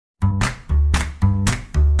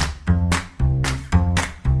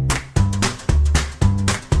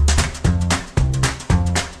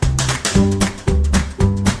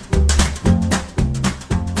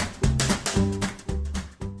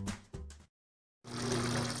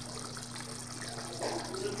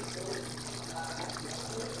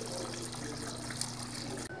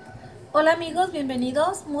Hola amigos,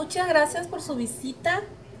 bienvenidos. Muchas gracias por su visita.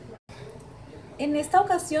 En esta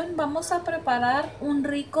ocasión vamos a preparar un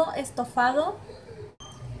rico estofado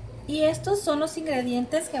y estos son los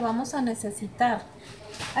ingredientes que vamos a necesitar.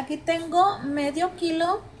 Aquí tengo medio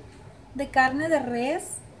kilo de carne de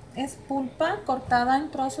res, es pulpa cortada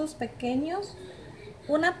en trozos pequeños,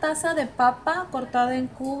 una taza de papa cortada en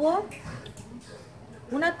cubo,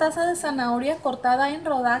 una taza de zanahoria cortada en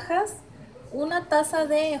rodajas, una taza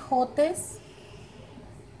de ejotes,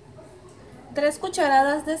 3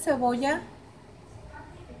 cucharadas de cebolla,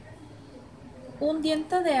 un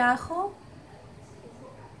diente de ajo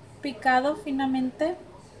picado finamente,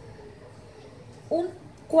 un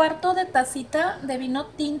cuarto de tacita de vino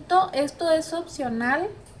tinto, esto es opcional,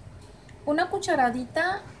 una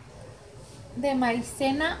cucharadita de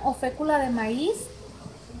maicena o fécula de maíz,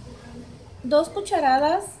 2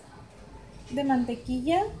 cucharadas de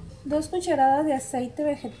mantequilla, 2 cucharadas de aceite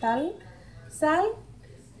vegetal, sal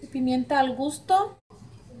y pimienta al gusto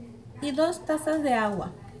y 2 tazas de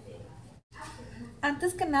agua.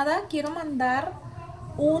 Antes que nada quiero mandar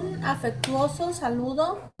un afectuoso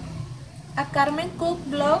saludo a Carmen Cook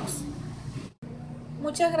Vlogs.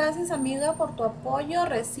 Muchas gracias amiga por tu apoyo.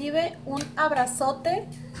 Recibe un abrazote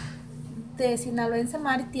de Sinaloense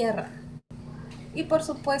Mar y Tierra. Y por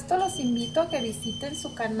supuesto los invito a que visiten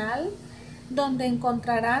su canal donde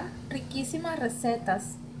encontrarán riquísimas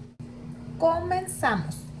recetas.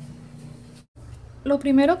 Comenzamos. Lo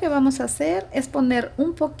primero que vamos a hacer es poner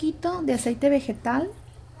un poquito de aceite vegetal.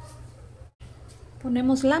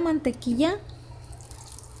 Ponemos la mantequilla.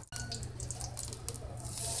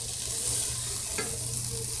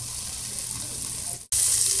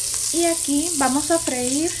 Y aquí vamos a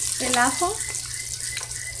freír el ajo.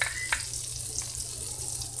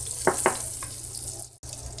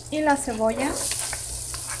 Y la cebolla.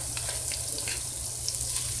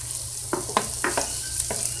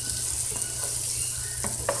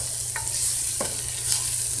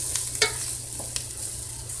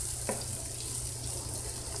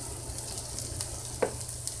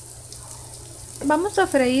 Vamos a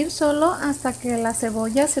freír solo hasta que la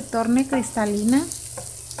cebolla se torne cristalina.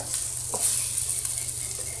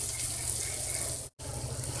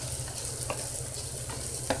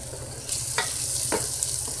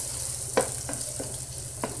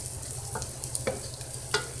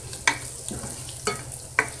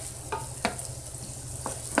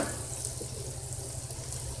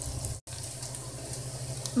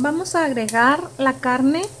 Vamos a agregar la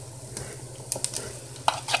carne.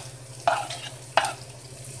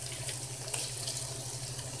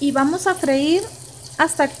 Y vamos a freír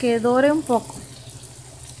hasta que dore un poco.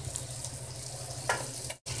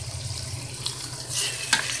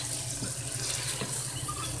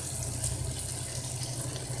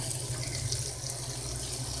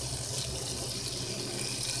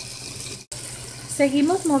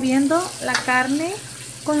 Seguimos moviendo la carne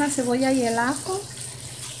con la cebolla y el ajo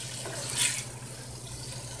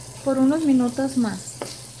por unos minutos más.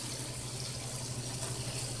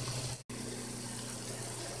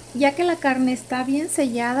 Ya que la carne está bien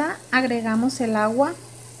sellada, agregamos el agua.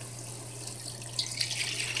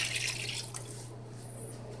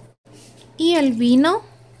 Y el vino.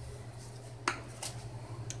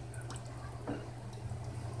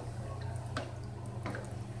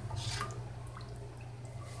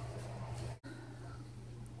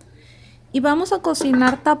 Y vamos a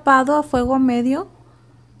cocinar tapado a fuego medio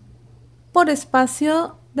por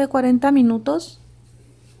espacio de 40 minutos.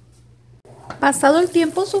 Pasado el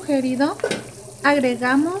tiempo sugerido,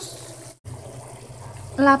 agregamos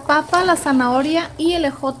la papa, la zanahoria y el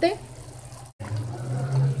ejote.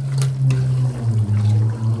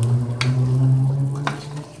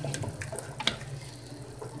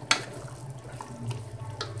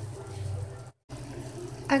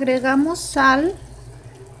 Agregamos sal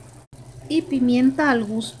y pimienta al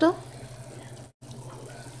gusto.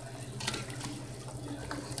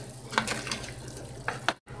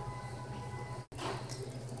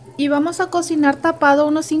 Y vamos a cocinar tapado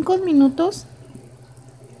unos 5 minutos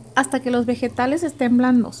hasta que los vegetales estén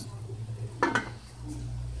blandos.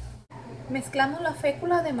 Mezclamos la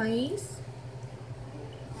fécula de maíz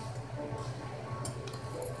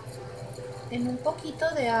en un poquito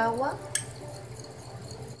de agua.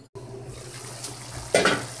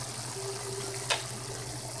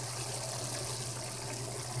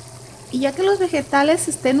 Y ya que los vegetales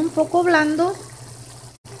estén un poco blandos,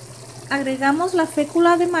 agregamos la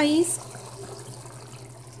fécula de maíz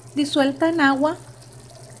disuelta en agua.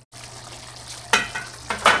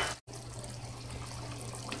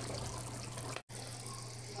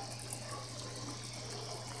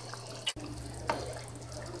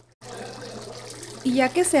 Y ya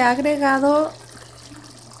que se ha agregado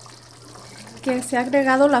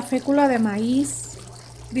la fécula de maíz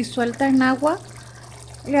disuelta en agua,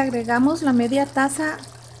 le agregamos la media taza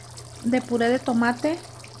de puré de tomate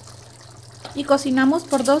y cocinamos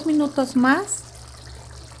por 2 minutos más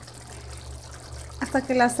hasta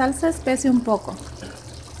que la salsa espese un poco.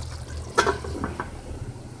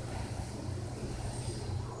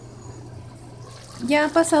 Ya ha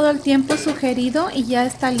pasado el tiempo sugerido y ya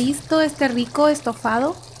está listo este rico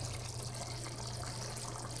estofado.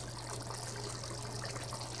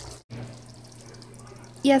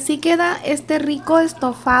 Y así queda este rico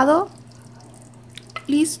estofado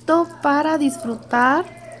listo para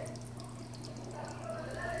disfrutar.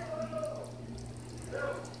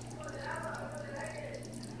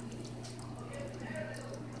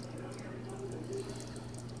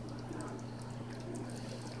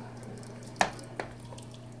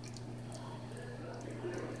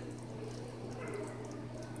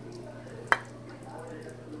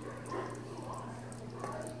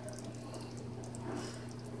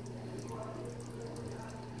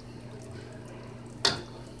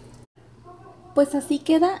 Pues así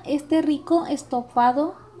queda este rico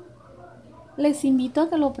estofado. Les invito a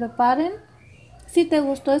que lo preparen. Si te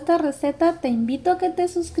gustó esta receta, te invito a que te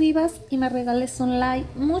suscribas y me regales un like.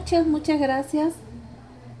 Muchas gracias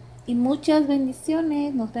y muchas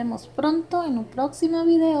bendiciones. Nos vemos pronto en un próximo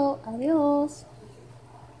video. Adiós.